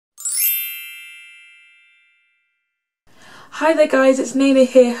Hi there guys, it's Nene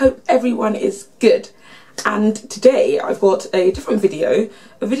here, hope everyone is good. And today I've got a different video,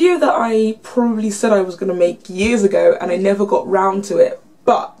 a video that I probably said I was going to make years ago and I never got round to it,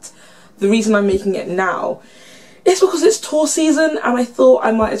 but the reason I'm making it now is because it's tour season and I thought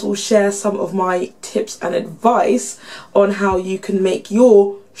I might as well share some of my tips and advice on how you can make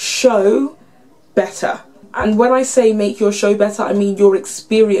your show better. And when I say make your show better, I mean your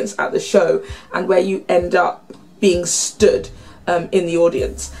experience at the show and where you end up being stood in the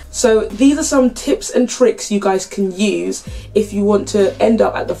audience. So these are some tips and tricks you guys can use if you want to end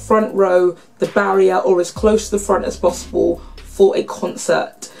up at the front row, the barrier, or as close to the front as possible for a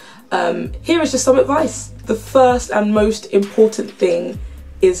concert. Here is just some advice. The first and most important thing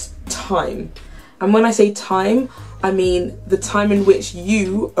is time. And when I say time, I mean the time in which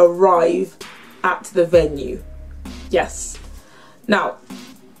you arrive at the venue. Yes. Now,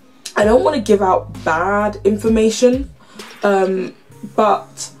 I don't want to give out bad information,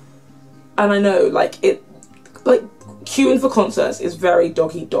 but, and I know like queuing for concerts is very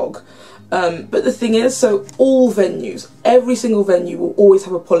dog eat dog. But the thing is, so all venues, every single venue will always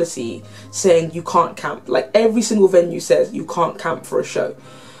have a policy saying you can't camp. Like every single venue says you can't camp for a show.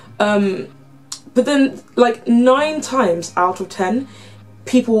 But then like 9 times out of 10,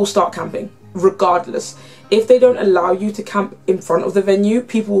 people will start camping regardless. If they don't allow you to camp in front of the venue,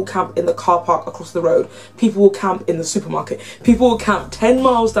 people will camp in the car park across the road. People will camp in the supermarket. People will camp 10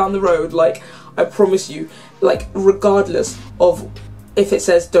 miles down the road. Like, I promise you, like regardless of if it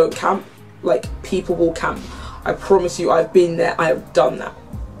says don't camp, like people will camp. I promise you, I've been there, I have done that.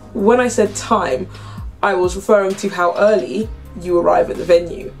 When I said time, I was referring to how early you arrive at the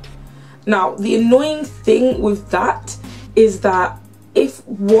venue. Now, the annoying thing with that is that if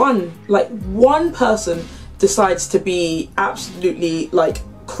one person decides to be absolutely like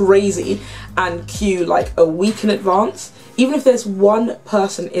crazy and queue like a week in advance, even if there's one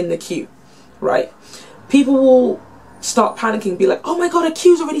person in the queue, right, people will start panicking, be like, oh my god, a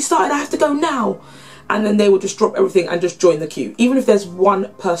queue's already started, I have to go now, and then they will just drop everything and just join the queue, even if there's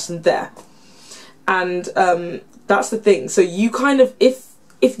one person there. And that's the thing. So you kind of,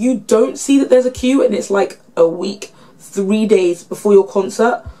 if you don't see that there's a queue and it's like a week, 3 days before your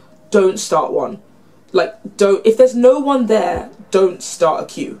concert, don't start one. Like, if there's no one there, don't start a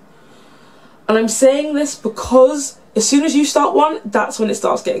queue. And I'm saying this because as soon as you start one, that's when it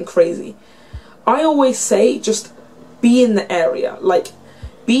starts getting crazy. I always say just be in the area. Like,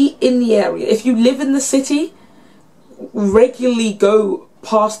 be in the area. If you live in the city, regularly go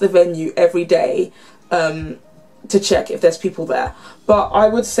past the venue every day to check if there's people there. But I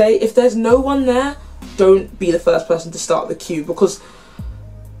would say if there's no one there, don't be the first person to start the queue, because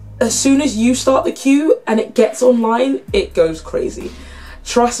as soon as you start the queue and it gets online, it goes crazy.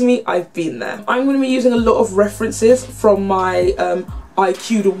 Trust me, I've been there. I'm going to be using a lot of references from my I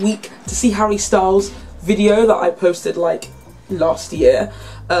queued a week to see Harry Styles video that I posted like last year,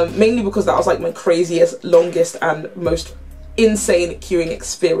 mainly because that was like my craziest, longest and most insane queuing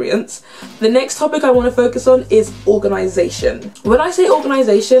experience. The next topic I want to focus on is organisation. When I say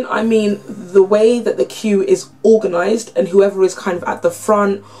organisation, I mean the way that the queue is organised, and whoever is kind of at the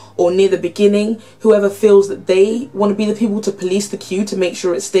front or near the beginning, whoever feels that they want to be the people to police the queue to make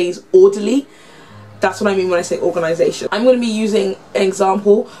sure it stays orderly. That's what I mean when I say organisation. I'm going to be using an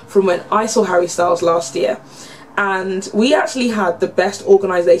example from when I saw Harry Styles last year. And we actually had the best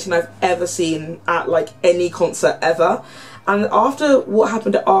organisation I've ever seen at like any concert ever. And after what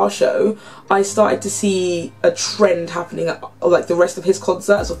happened at our show, I started to see a trend happening at like the rest of his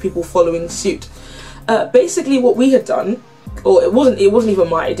concerts of people following suit. Basically what we had done, or it wasn't even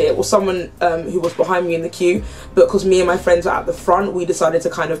my idea, it was someone who was behind me in the queue, but because me and my friends were at the front, we decided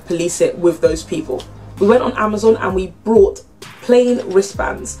to kind of police it with those people. We went on Amazon and we brought plain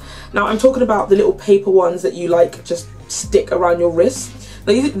wristbands. Now I'm talking about the little paper ones that you like just stick around your wrist.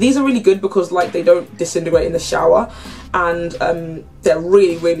 These are really good because like they don't disintegrate in the shower, and they're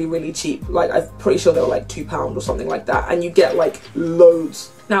really cheap. Like I'm pretty sure they were like £2 or something like that, and you get like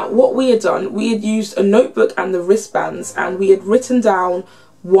loads. Now what we had done, we had used a notebook and the wristbands, and we had written down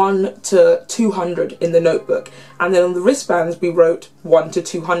 1 to 200 in the notebook, and then on the wristbands we wrote 1 to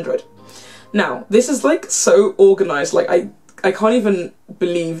 200. Now this is like so organised, like I can't even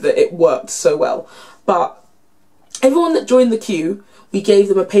believe that it worked so well. But everyone that joined the queue, we gave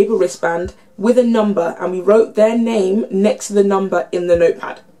them a paper wristband with a number, and we wrote their name next to the number in the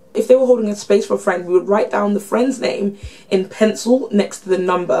notepad. If they were holding a space for a friend, we would write down the friend's name in pencil next to the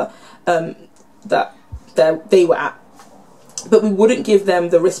number that they were at. But we wouldn't give them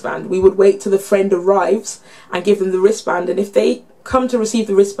the wristband. We would wait till the friend arrives and give them the wristband, and if they come to receive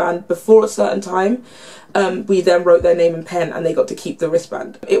the wristband before a certain time, we then wrote their name in pen and they got to keep the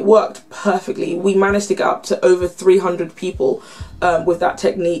wristband. It worked perfectly. We managed to get up to over 300 people with that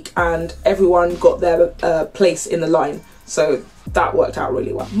technique, and everyone got their place in the line. So that worked out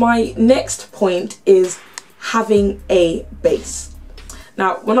really well. My next point is having a base.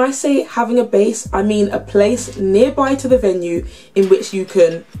 Now, when I say having a base, I mean a place nearby to the venue in which you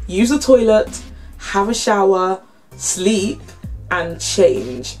can use a toilet, have a shower, sleep, and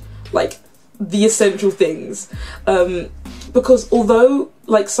change. Like, the essential things. Because although,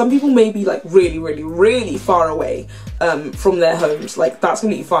 like, some people may be, like, really far away from their homes, like, that's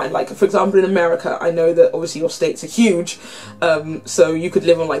completely fine. Like, for example, in America, I know that obviously your states are huge, so you could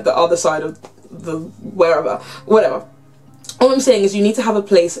live on, like, the other side of the wherever, whatever. All I'm saying is you need to have a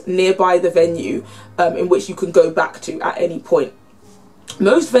place nearby the venue in which you can go back to at any point.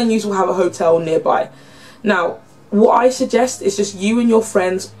 Most venues will have a hotel nearby. Now, what I suggest is just you and your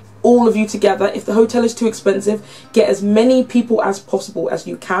friends, all of you together. If the hotel is too expensive, get as many people as possible as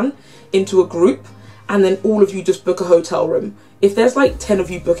you can into a group, and then all of you just book a hotel room. If there's like 10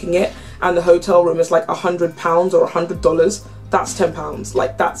 of you booking it and the hotel room is like £100 or $100, that's £10.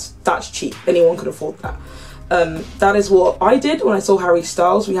 Like, that's cheap. Anyone can afford that. That is what I did when I saw Harry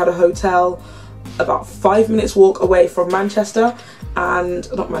Styles. We had a hotel about 5 minutes walk away from Manchester, and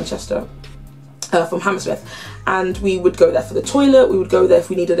from Hammersmith, and we would go there for the toilet, we would go there if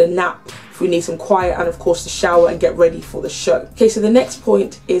we needed a nap, if we need some quiet, and of course to shower and get ready for the show. Okay, so the next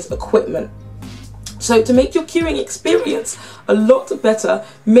point is equipment. So to make your queuing experience a lot better,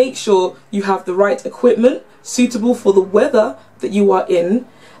 make sure you have the right equipment suitable for the weather that you are in,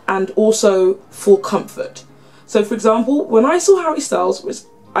 and also for comfort. So for example, when I saw Harry Styles, which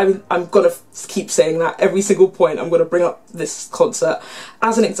I'm gonna keep saying that every single point, I'm gonna bring up this concert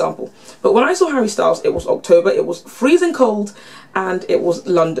as an example. But when I saw Harry Styles, it was October, it was freezing cold, and it was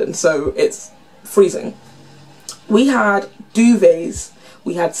London, so it's freezing. We had duvets,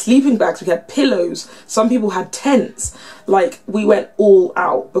 we had sleeping bags, we had pillows, some people had tents. Like, we went all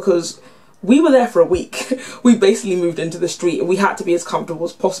out because we were there for a week. We basically moved into the street and we had to be as comfortable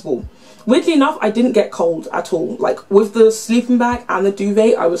as possible. Weirdly enough, I didn't get cold at all. Like, with the sleeping bag and the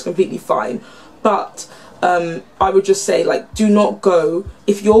duvet, I was completely fine. But I would just say, like, do not go,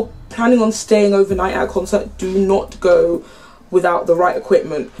 if you're planning on staying overnight at a concert, do not go without the right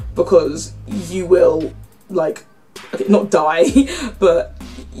equipment, because you will, like, okay, not die, but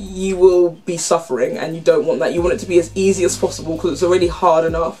you will be suffering, and you don't want that. You want it to be as easy as possible, because it's already hard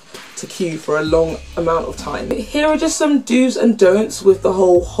enough to queue for a long amount of time. Here are just some do's and don'ts with the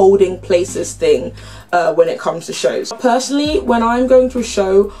whole holding places thing when it comes to shows. Personally, when I'm going to a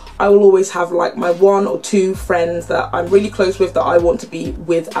show, I will always have like my 1 or 2 friends that I'm really close with that I want to be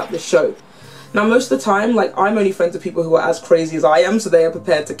with at the show. Now, most of the time, like, I'm only friends with people who are as crazy as I am, so they are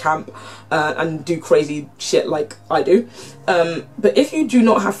prepared to camp and do crazy shit like I do. But if you do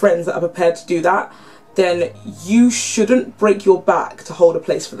not have friends that are prepared to do that, then you shouldn't break your back to hold a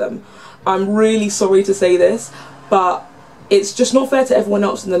place for them. I'm really sorry to say this, but it's just not fair to everyone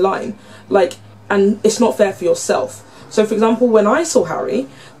else in the line. Like, and it's not fair for yourself. So, for example, when I saw Harry,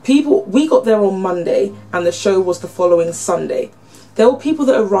 we got there on Monday and the show was the following Sunday. There were people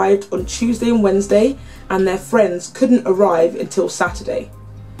that arrived on Tuesday and Wednesday, and their friends couldn't arrive until Saturday,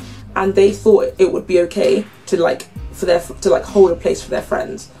 and they thought it would be okay to hold a place for their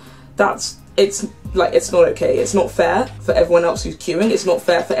friends. It's not okay. It's not fair for everyone else who's queuing. It's not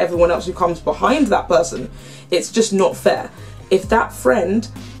fair for everyone else who comes behind that person. It's just not fair. If that friend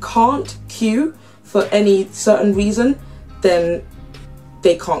can't queue for any certain reason, then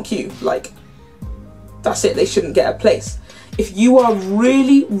they can't queue. Like, that's it. They shouldn't get a place. If you are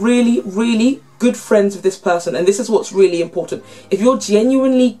really good friends with this person, and this is what's really important, if you're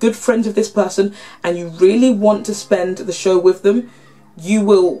genuinely good friends with this person and you really want to spend the show with them, you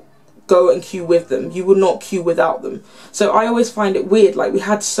will go and queue with them. You will not queue without them. So I always find it weird, like, we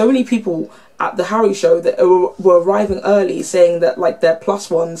had so many people at the Harry show that were arriving early saying that, like, their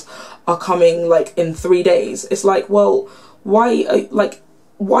plus ones are coming, like, in 3 days. It's like, well, why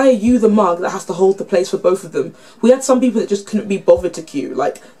are you the mug that has to hold the place for both of them? We had some people that just couldn't be bothered to queue.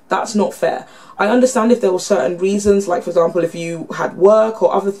 Like, that's not fair. I understand if there were certain reasons, like, for example, if you had work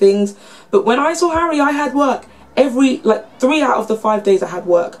or other things, but when I saw Harry, I had work. 3 out of the 5 days I had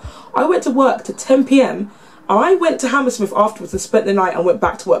work. I went to work to 10 PM, and I went to Hammersmith afterwards and spent the night and went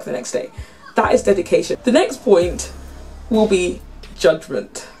back to work the next day. That is dedication. The next point will be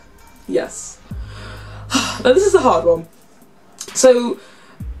judgment. Yes. Now, this is a hard one. So,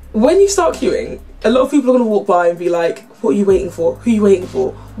 when you start queuing, a lot of people are going to walk by and be like, what are you waiting for? Who are you waiting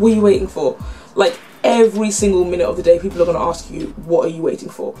for? What are you waiting for? Like, every single minute of the day people are going to ask you, what are you waiting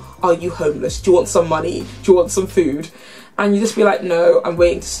for? Are you homeless? Do you want some money? Do you want some food? And you just be like, no, I'm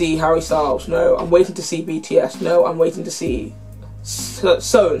waiting to see Harry Styles. No, I'm waiting to see BTS. No, I'm waiting to see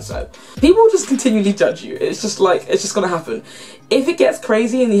so-and-so. People just continually judge you. It's just like, it's just going to happen. If it gets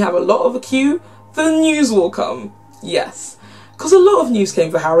crazy and you have a lot of a queue, the news will come. Yes. Because a lot of news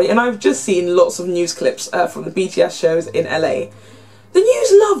came for Harry, and I've just seen lots of news clips from the BTS shows in LA. The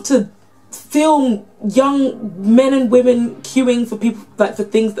news love to film young men and women queuing for people, like for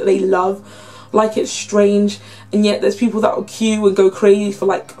things that they love, like it's strange. And yet there's people that will queue and go crazy for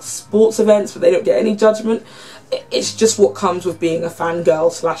like sports events, but they don't get any judgment. It's just what comes with being a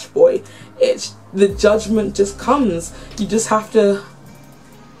fangirl slash boy. It's the judgment just comes. You just have to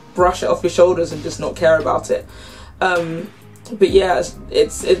brush it off your shoulders and just not care about it. But yeah,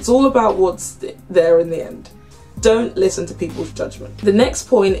 it's all about what's there in the end. Don't listen to people's judgment. The next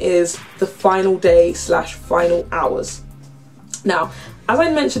point is the final day slash final hours. Now, as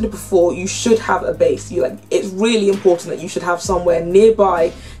I mentioned before, you should have a base. It's really important that you should have somewhere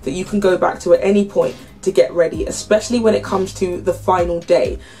nearby that you can go back to at any point to get ready, especially when it comes to the final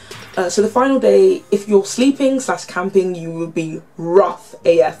day. So the final day, if you're sleeping slash camping, you will be rough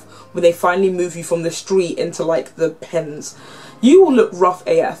AF when they finally move you from the street into like the pens. You will look rough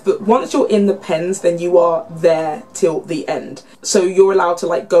AF, but once you're in the pens, then you are there till the end. So you're allowed to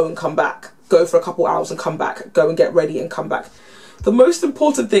like go and come back, go for a couple hours and come back, go and get ready and come back. The most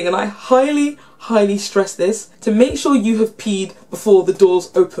important thing, and I highly, highly stress this, to make sure you have peed before the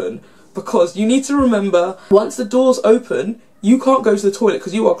doors open, because you need to remember, once the doors open, you can't go to the toilet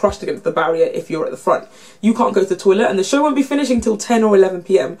because you are crushed against the barrier if you're at the front. You can't go to the toilet, and the show won't be finishing till 10 or 11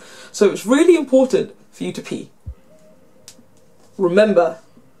 PM. So it's really important for you to pee. Remember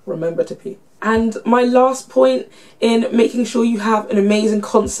to pee. And my last point in making sure you have an amazing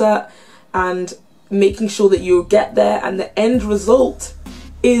concert and making sure that you get there and the end result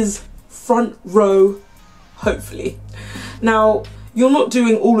is front row, hopefully. Now, you're not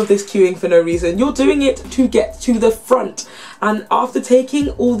doing all of this queuing for no reason. You're doing it to get to the front. And after taking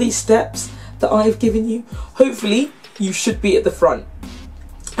all these steps that I've given you, hopefully you should be at the front.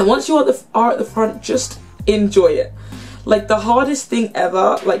 And once you are at the front, just enjoy it. Like, the hardest thing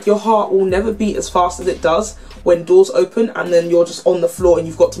ever, like, your heart will never beat as fast as it does when doors open and then you're just on the floor and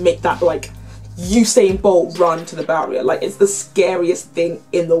you've got to make that, like, Usain Bolt run to the barrier. Like, it's the scariest thing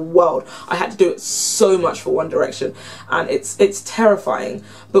in the world. I had to do it so much for One Direction, and it's terrifying.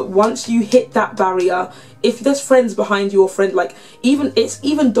 But once you hit that barrier, if there's friends behind you or like, it's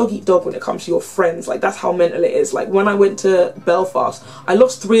even dog eat dog when it comes to your friends. Like, that's how mental it is. Like, when I went to Belfast, I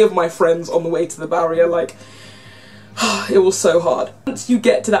lost 3 of my friends on the way to the barrier. Like, it was so hard. Once you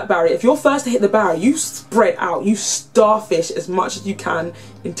get to that barrier, if you're first to hit the barrier, you spread out, you starfish as much as you can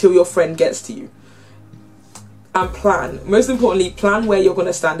until your friend gets to you. And plan. Most importantly, plan where you're going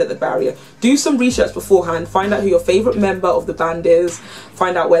to stand at the barrier. Do some research beforehand, find out who your favourite member of the band is,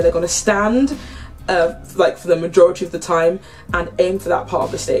 find out where they're going to stand, like for the majority of the time, and aim for that part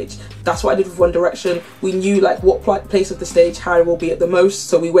of the stage. That's what I did with One Direction. We knew like what place of the stage Harry will be at the most,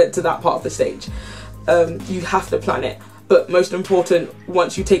 so we went to that part of the stage. You have to plan it, but most important,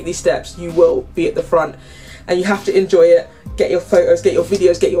 once you take these steps, you will be at the front, and you have to enjoy it. Get your photos, get your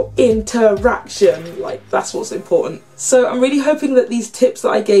videos, get your interaction. Like, that's what's important. So I'm really hoping that these tips that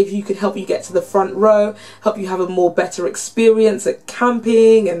I gave you could help you get to the front row, help you have a more better experience at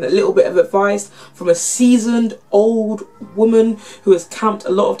camping, and a little bit of advice from a seasoned old woman who has camped a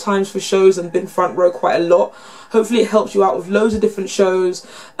lot of times for shows and been front row quite a lot. Hopefully it helps you out with loads of different shows.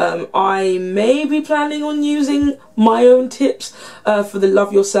 I may be planning on using my own tips for the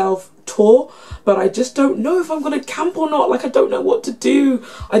Love Yourself tour, but I just don't know if I'm going to camp or not. Like, I don't know what to do.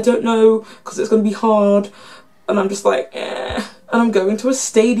 I don't know, because it's going to be hard. And I'm just like, eh. And I'm going to a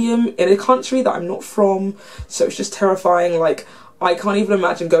stadium in a country that I'm not from, so it's just terrifying. Like, I can't even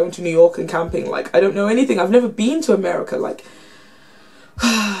imagine going to New York and camping. Like, I don't know anything. I've never been to America. Like,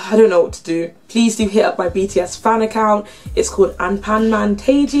 I don't know what to do. Please do hit up my BTS fan account. It's called Anpanman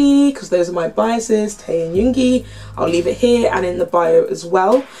Taeji, because those are my biases, Tae and Yoongi. I'll leave it here and in the bio as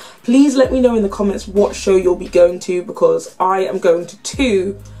well. Please let me know in the comments what show you'll be going to, because I am going to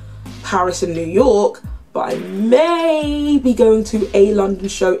 2, Paris and New York, but I may be going to a London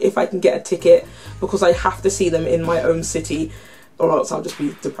show if I can get a ticket, because I have to see them in my own city, or else I'll just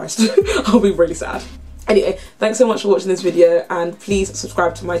be depressed. I'll be really sad. Anyway, thanks so much for watching this video, and please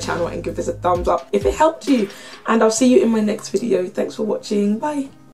subscribe to my channel and give this a thumbs up if it helped you, and I'll see you in my next video. Thanks for watching. Bye.